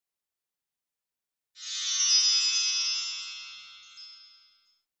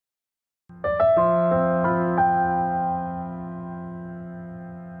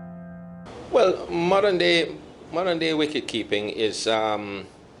Well, modern day wicket keeping is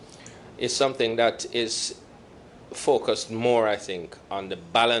something that is focused more, I think, on the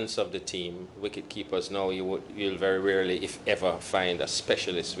balance of the team. Wicket keepers now you'll very rarely, if ever, find a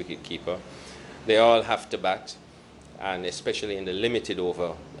specialist wicket keeper. They all have to bat, and especially in the limited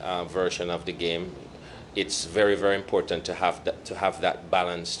over version of the game, it's very, very important to have that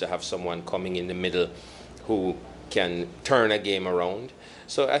balance, to have someone coming in the middle who can turn a game around.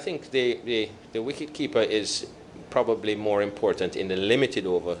 So I think the wicket keeper is probably more important in the limited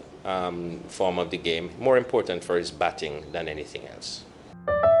over form of the game, more important for his batting than anything else.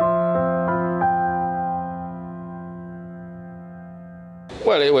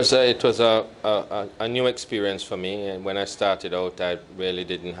 Well, it was a new experience for me, and when I started out, I really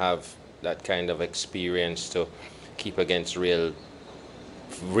didn't have that kind of experience to keep against real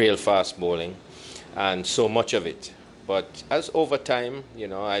fast bowling, and so much of it. But as over time,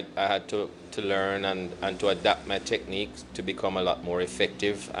 I had to learn and to adapt my techniques to become a lot more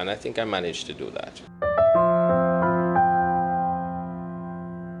effective, and I think I managed to do that.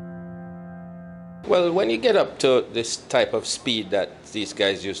 Well, when you get up to this type of speed that these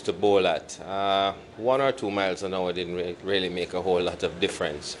guys used to bowl at, 1 or 2 miles an hour didn't really make a whole lot of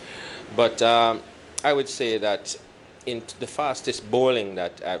difference. But I would say that the fastest bowling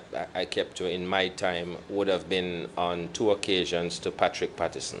that I kept to in my time would have been on 2 occasions to Patrick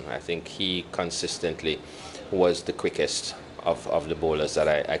Patterson. I think he consistently was the quickest of the bowlers that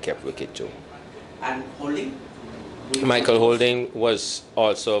I kept wicket to. And Holding? Michael Holding was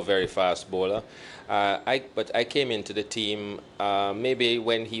also a very fast bowler. But I came into the team maybe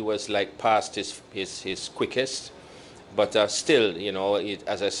when he was like past his quickest. But still,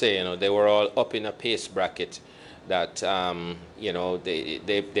 as I say, they were all up in a pace bracket that,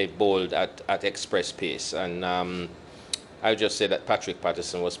 they bowled at express pace. And I'll just say that Patrick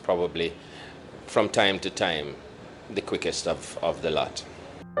Patterson was probably, from time to time, the quickest of the lot.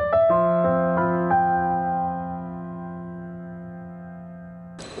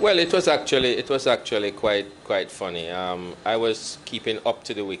 Well, it was actually quite funny. I was keeping up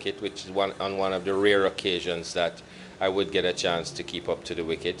to the wicket, which is one of the rare occasions that I would get a chance to keep up to the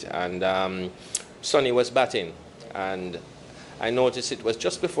wicket, and Sonny was batting, and I noticed it was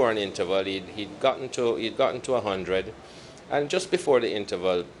just before an interval. He'd gotten to 100, and just before the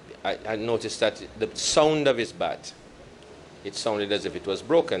interval, I noticed that the sound of his bat, it sounded as if it was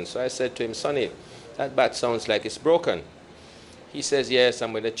broken. So I said to him, "Sonny, that bat sounds like it's broken." He says, "Yes,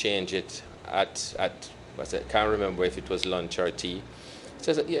 I'm going to change it at I can't remember if it was lunch or tea." He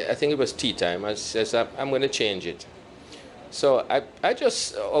says, "Yeah, I think it was tea time." I says, "I'm going to change it." So I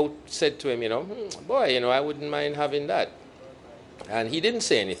just said to him, "Boy, I wouldn't mind having that." And he didn't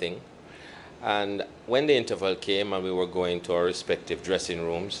say anything. And when the interval came and we were going to our respective dressing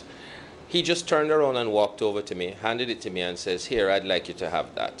rooms, he just turned around and walked over to me, handed it to me, and says, "Here, I'd like you to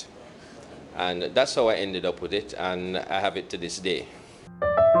have that." And that's how I ended up with it, and I have it to this day.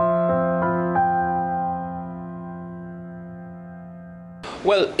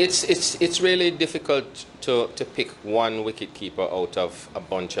 Well, it's really difficult to pick one wicketkeeper out of a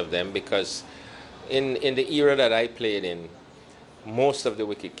bunch of them, because in the era that I played in, most of the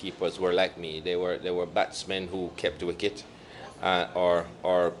wicketkeepers were like me. They were batsmen who kept wicket, or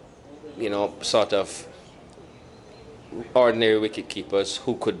sort of ordinary wicketkeepers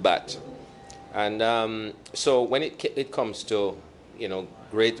who could bat. And so when it comes to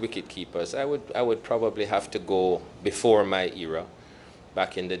great wicket keepers, I would probably have to go before my era,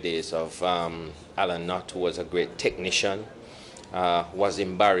 back in the days of Alan Knott, who was a great technician,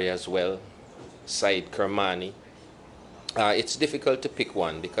 Wasim Barry as well, Saeed Kermani. It's difficult to pick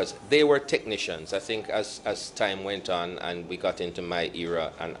one because they were technicians. I think as time went on and we got into my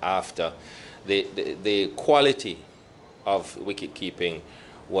era and after, the quality of wicket keeping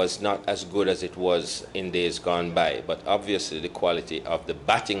was not as good as it was in days gone by, but obviously the quality of the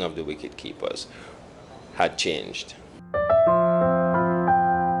batting of the wicket keepers had changed.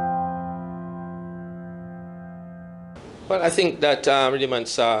 Well, I think that Wriddhiman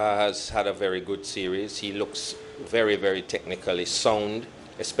Saha has had a very good series. He looks very, very technically sound,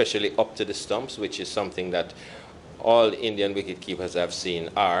 especially up to the stumps, which is something that all Indian wicket keepers I've seen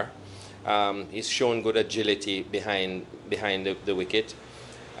are. He's shown good agility behind the wicket.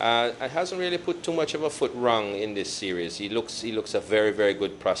 It hasn't really put too much of a foot wrong in this series. He looks a very, very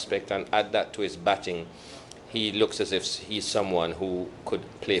good prospect, and add that to his batting, he looks as if he's someone who could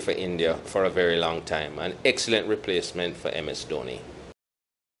play for India for a very long time. An excellent replacement for MS Dhoni.